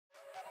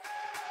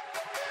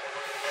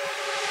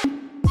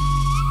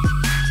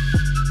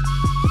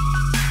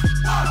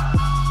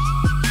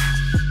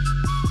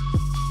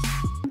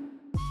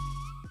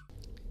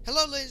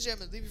and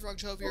gentlemen,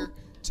 LeafyFrog12 here.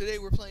 Today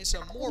we're playing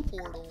some more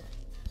Portal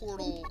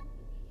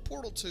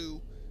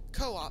 2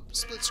 co-op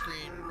split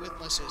screen with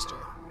my sister.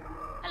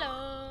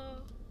 Hello.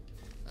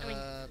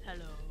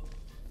 Hello.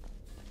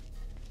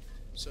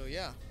 So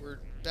yeah, we're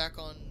back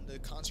on the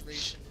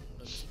conservation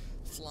of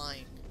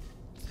flying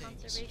things.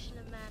 Conservation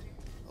of matter.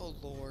 Oh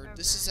lord, Or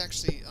this is matter.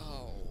 actually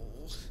oh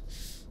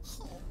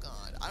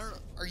god. I don't know.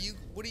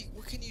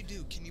 What can you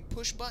do? Can you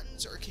push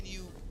buttons or can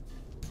you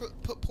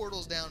put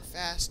portals down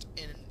fast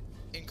in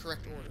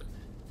correct order?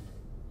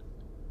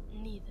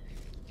 Neither.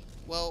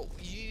 Well,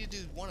 you need to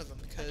do one of them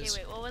because.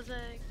 Okay, wait. What was the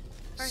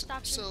first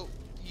option? So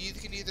you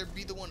can either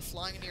be the one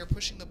flying in the air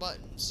pushing the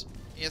buttons.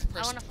 You have to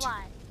press. I want to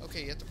fly.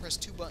 Okay, you have to press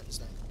 2 buttons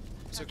then.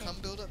 So Okay. come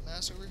build up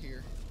mass over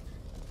here.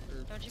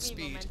 Or Don't you mean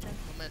speed, momentum?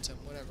 momentum,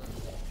 whatever.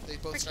 They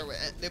both start with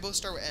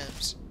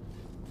M's.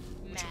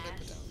 Which one did I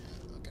put Mass. down?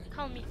 Okay.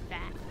 Call me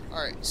fat. All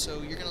right.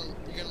 So you're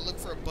gonna look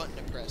for a button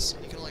to press,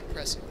 and you can only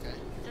press it. Okay.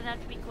 Does it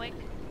have to be quick?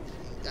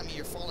 I mean,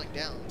 you're falling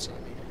down, so I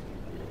mean.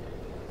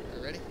 Are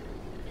you ready?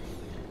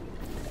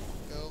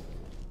 Go.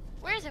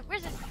 Where is it?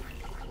 Where's it?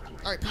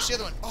 All right. Push the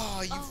other one.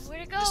 Oh, you.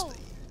 Where'd it go?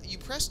 You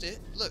pressed it.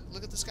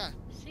 Look at the sky.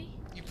 See?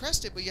 You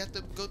pressed it, but you have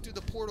to go through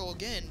the portal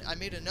again. I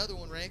made another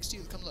one right next to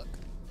you. Come look.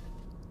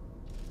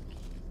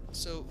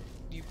 So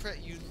you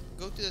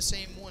go through the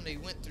same one they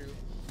went through.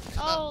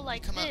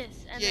 Like come this.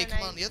 Out, And yeah, you then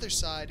come on the other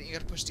side, and you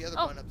gotta push the other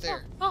one up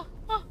there. Oh!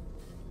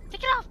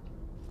 Take it off!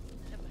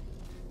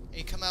 And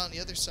you come out on the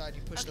other side,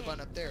 you push the Okay,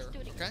 button up there. let's do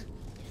it Okay? again.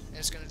 And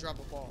it's gonna drop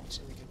a ball,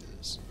 so we can do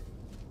this.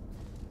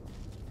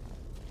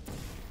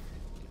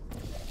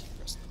 Keep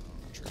pressing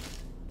the trigger.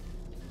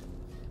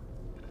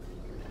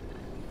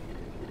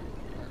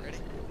 Alright, ready?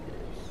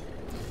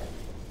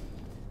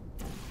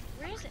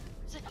 Where is it?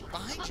 Is it?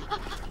 Behind you. Did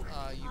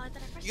I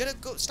press You gotta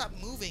go. Stop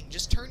moving.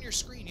 Just turn your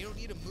screen. You don't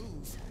need to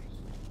move.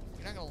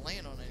 You're not gonna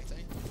land on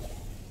anything.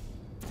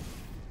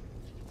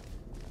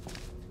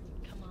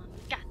 Come on,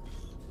 we got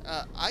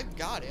this. I've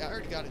got it. I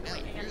already got it now.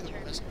 Wait, I gotta You're the one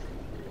turn. messing.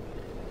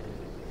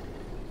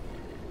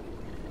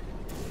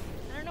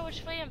 I don't know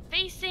which way I'm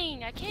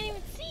facing. I can't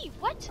even see.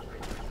 What?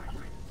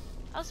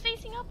 I was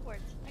facing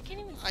upwards. I can't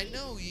even see. I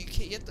know you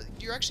can't.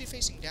 You're actually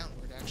facing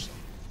downward. Actually,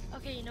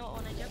 Okay, you know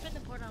what? When I jump in the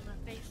portal, I'm gonna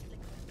face the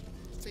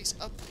cliff. face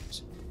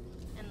upwards.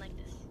 And like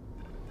this.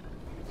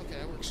 Okay,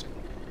 that works too.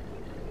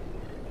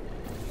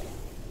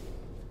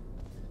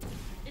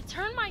 It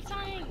turned my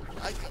sign.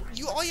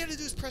 All you had to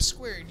do is press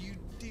square, and you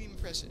didn't even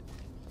press it.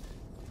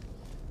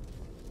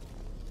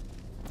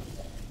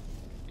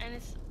 And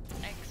it's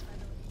X, by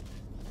the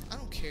way. I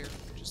don't care.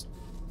 Just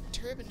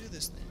hurry up and do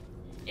this thing.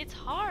 It's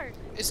hard.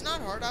 It's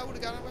not hard. I would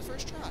have got it on my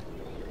first try.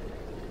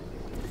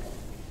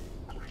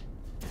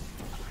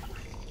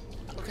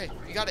 Okay,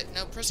 you got it.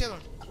 Now press the other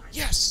one.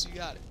 Yes, you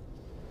got it.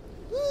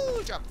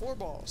 Woo! Dropped 4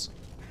 balls.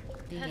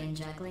 Begin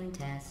juggling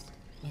test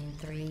in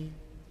 3,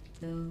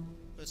 2,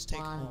 Let's take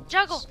 1. balls.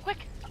 Juggle, quick.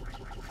 I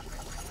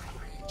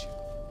hate you.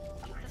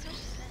 That's what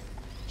she said.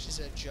 She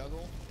said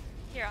juggle.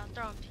 Here, I'll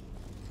throw them to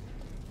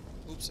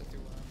you. Oops, I threw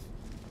one off.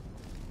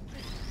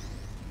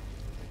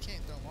 I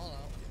can't throw them all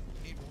out.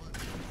 You need one.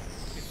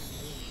 Okay,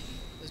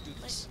 let's do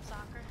Play this. some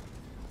soccer.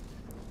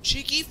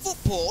 Cheeky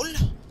football.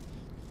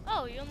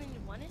 Oh, you only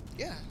need one in?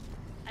 Yeah.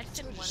 I just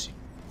did Told you one she- in.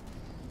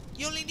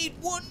 You only need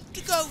one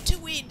to go to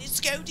win. It's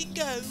go and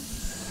go.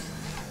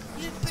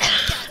 Little bit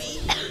of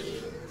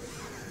Gabby.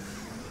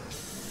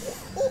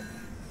 Oh,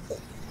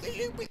 a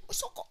little bit of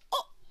soccer.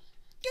 Oh,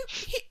 don't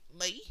hit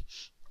me.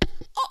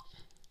 Oh,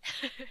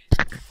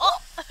 Oh!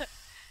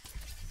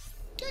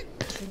 don't.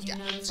 Did you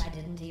notice I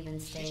didn't even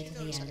stay Did you to the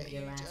notice end I- of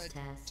your I last didn't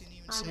test?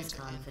 even I say was to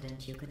the end.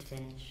 confident you could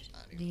finish.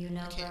 Not Do you even-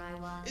 know I where can't. I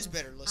was? It's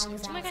better I listening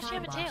was Oh my gosh, you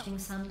have outside a tail. watching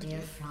some deer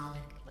do.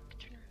 frolic. Look,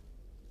 turn around.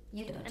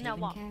 You don't And now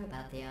even walk. care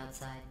about the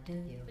outside, do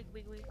you? Wig,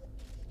 wig, wig.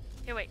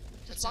 Here, wait.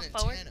 Just That's walk an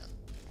forward. antenna.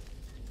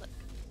 Look.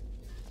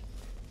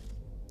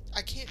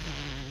 I can't.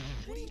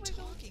 What are you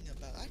talking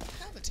about? I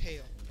have a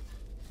tail.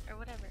 Or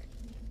whatever.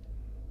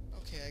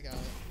 Okay, I got it.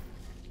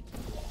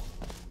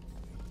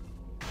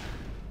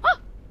 Oh!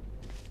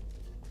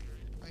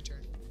 My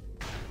turn.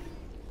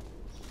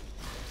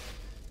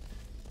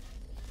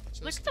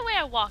 So Look at the way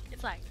I walk.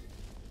 It's like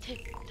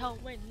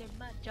tiptoeing in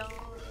my jaw.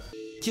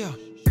 Yeah,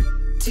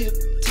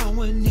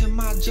 tiptoeing in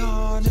my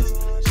Jordan.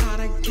 I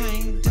done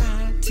came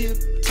down,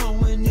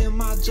 tiptoeing in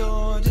my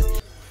Jordan.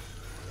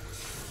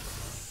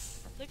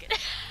 Look at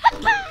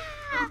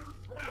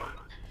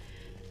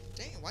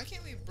dang, why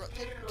can't we play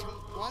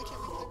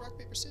rock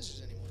paper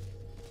scissors anymore?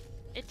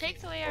 It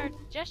takes away our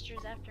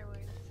gestures afterwards.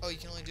 Oh, you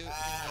can only do it in the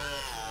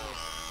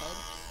hub?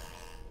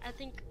 I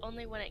think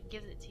only when it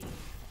gives it to you.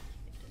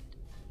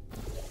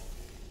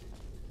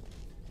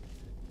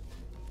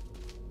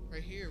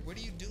 Right here. What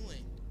are you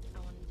doing? I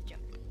want to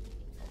jump.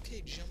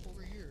 Okay, jump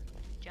over here.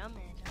 Jump,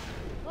 man. Jump.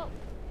 Whoa.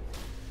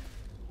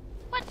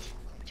 What?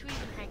 Too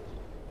even hanky.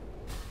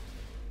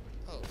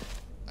 Oh,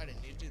 I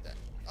didn't need to do that.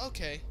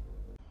 Okay.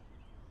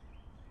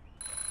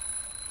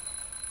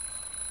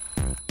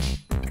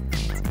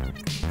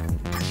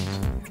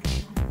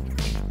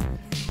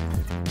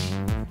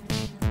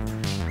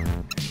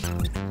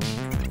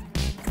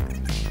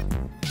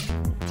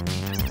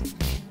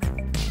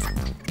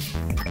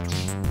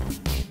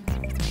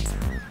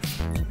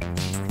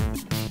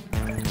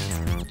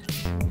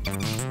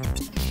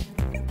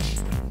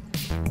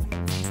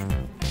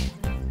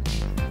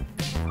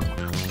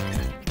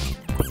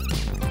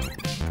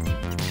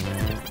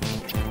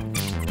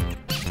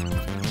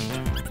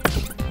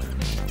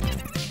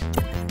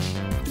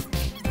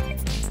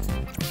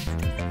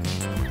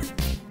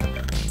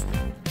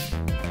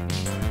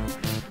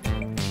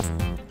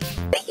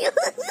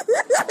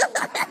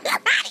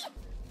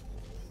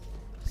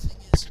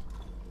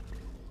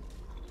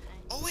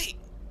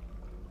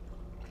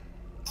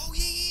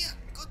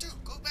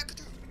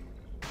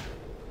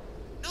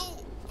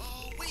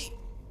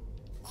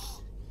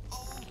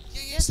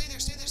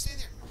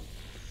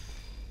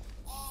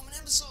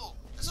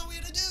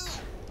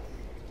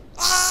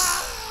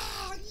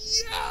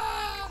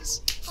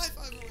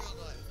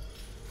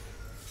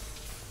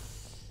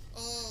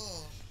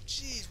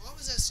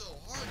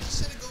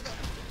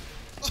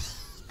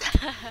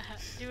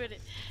 doing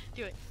it.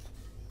 Do it.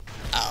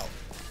 Ow.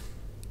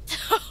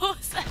 Oh,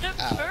 is that a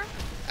Ow. burp?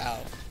 Ow.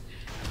 Ow.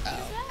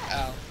 that?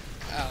 Ow.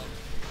 Ow.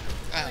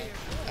 Ow. you're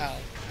Ow.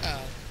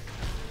 Ow.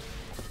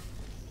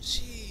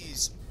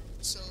 Jeez.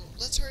 So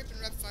let's hurry up and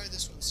rapid fire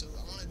this one. So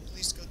I want to at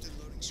least go through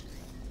the loading screen.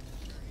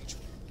 Turn each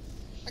one.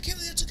 I can't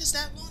believe it took us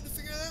that long to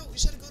figure it out. We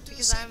just had to go through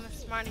Because the I'm a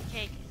smarty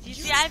cake. Do you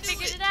You see? I didn't do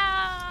figured it. it out.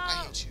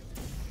 I hate you.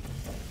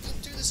 Come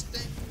through this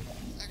thing.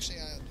 Actually,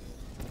 I'll do it.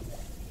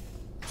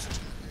 I'm just trying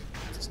to hurry up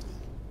and get this done.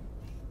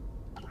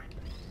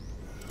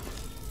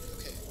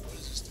 Okay, what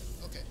does this do?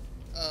 Okay.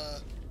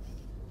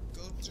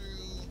 Go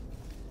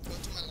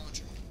to my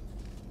launcher.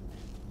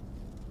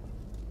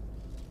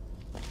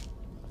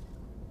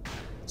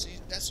 See,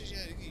 that's what you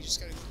gotta do. You just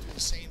gotta go through the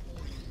same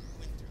hole you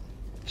went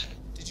through.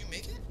 Did you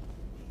make it?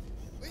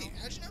 Wait,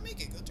 how'd you not make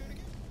it? Go through it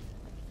again.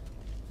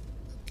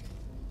 Okay.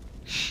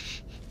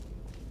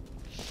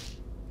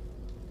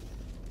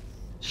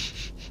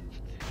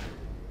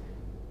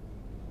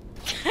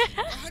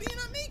 How do you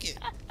not make it?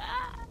 Hold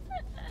on.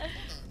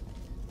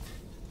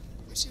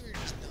 Let me see where you're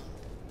just done.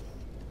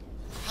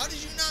 How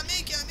did you not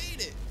make it? I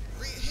made it.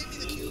 Hit me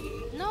the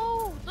cube.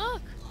 No,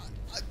 look.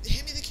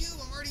 Hit me the cube.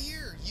 I'm already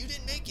here. You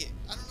didn't make it.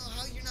 I don't know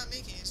how you're not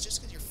making it. It's just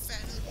because you're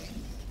fat and ugly.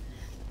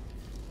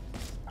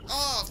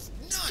 Oh,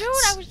 nuts. Dude,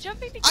 I was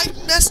jumping to I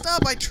get messed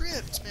up. I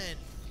tripped, man.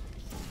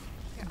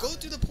 Go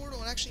through the portal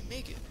and actually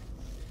make it.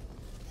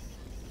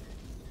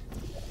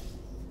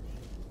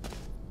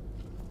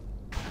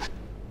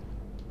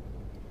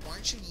 Why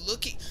aren't you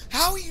looking?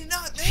 How are you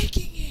not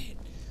making it?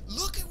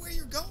 Look at where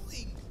you're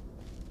going.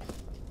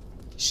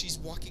 She's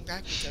walking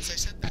backwards as I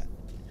said that.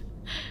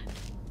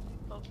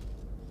 Oh.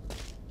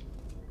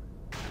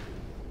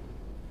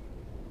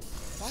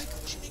 Why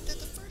couldn't you make that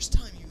the first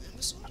time, you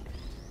imbecile?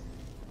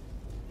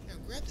 Now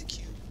grab the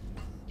cube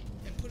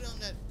and put it on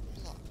that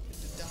block,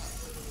 the dot,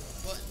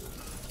 button.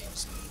 Can't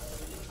see.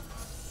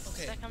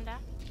 Okay. Does that come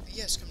down?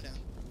 Yes, come down.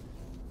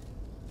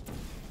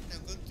 Now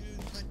go through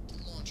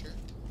the launcher.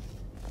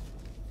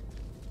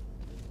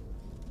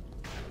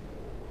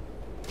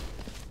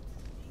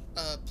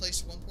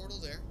 Place one portal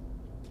there.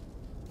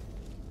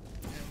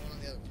 And one on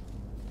the other one.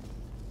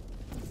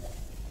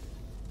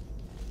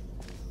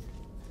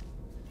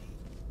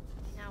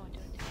 Now what do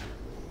I do?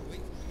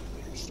 Wait.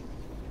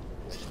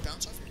 Did it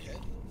bounce off your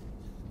head?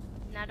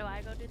 Now do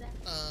I go do that?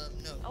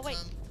 No. Oh, wait.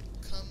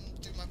 Come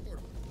through my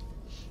portal.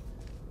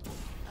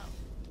 Oh.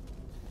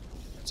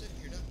 That's it.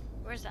 You're done.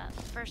 Where's that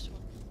first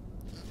one?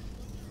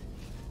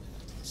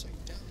 It's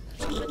like down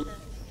there. With the...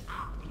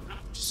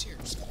 Just here.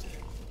 Just go through.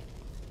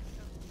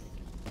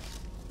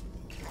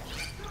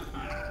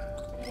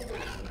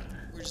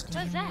 We're just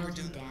What's that? We're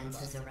doing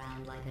dances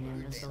around like an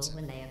imbecile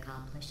when they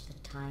accomplish the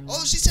tiny.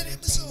 Oh, she said little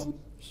imbecile. thing.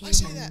 I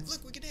say that. Humans,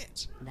 Look, we can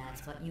dance.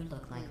 That's what you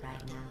look like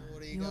right now.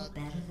 You're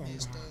better than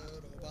that.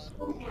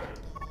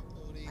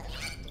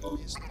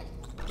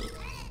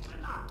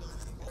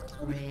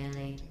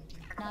 Really?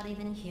 Not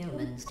even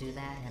humans do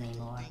that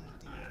anymore.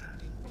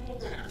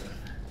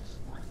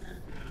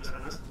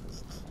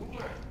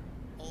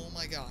 Oh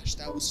my gosh,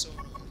 that was so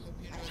annoying. Hope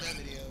you enjoyed that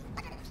video.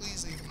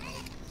 Please leave a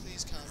like,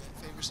 please comment,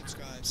 favorite,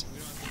 subscribe, so we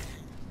don't have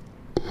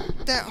to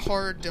do that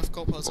hard,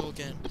 difficult puzzle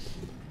again.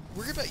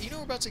 We're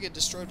about to get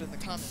destroyed in the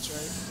comments,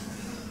 right?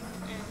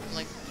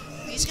 Like,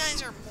 these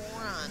guys are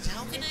morons.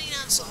 How can they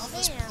not solve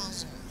this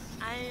puzzle?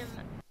 I am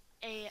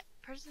a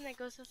person that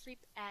goes to sleep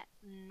at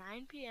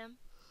 9 p.m.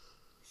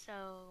 So...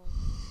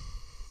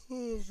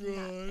 Oh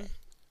god.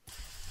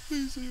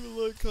 Please leave a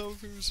like, comment,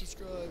 favorite,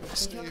 subscribe, and If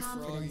stay your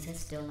confidence froggy. is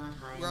still not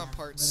high We're on enough,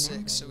 part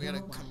remember, 6, so we gotta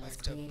no come one back was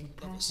to created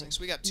level perfect. 6.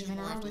 We got 2 Even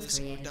more I after was this,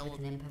 and we're created done with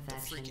with an the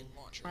imperfection. freaking I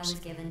launchers. was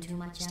given too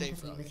much Stay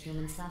empathy froggy. with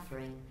human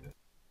suffering.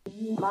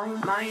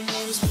 My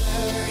name's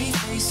Blurry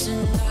Face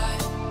and I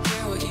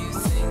care what you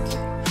think.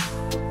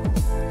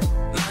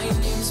 My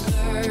name's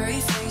Blurry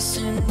Face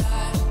and I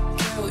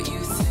care what you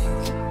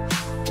think.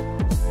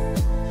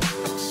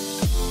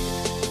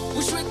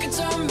 Wish we could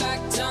turn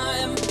back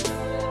time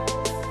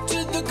to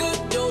the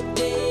good old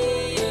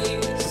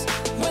days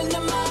when the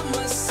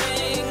mama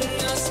sang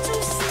us to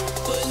sleep,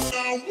 but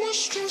now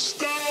it's just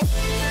that.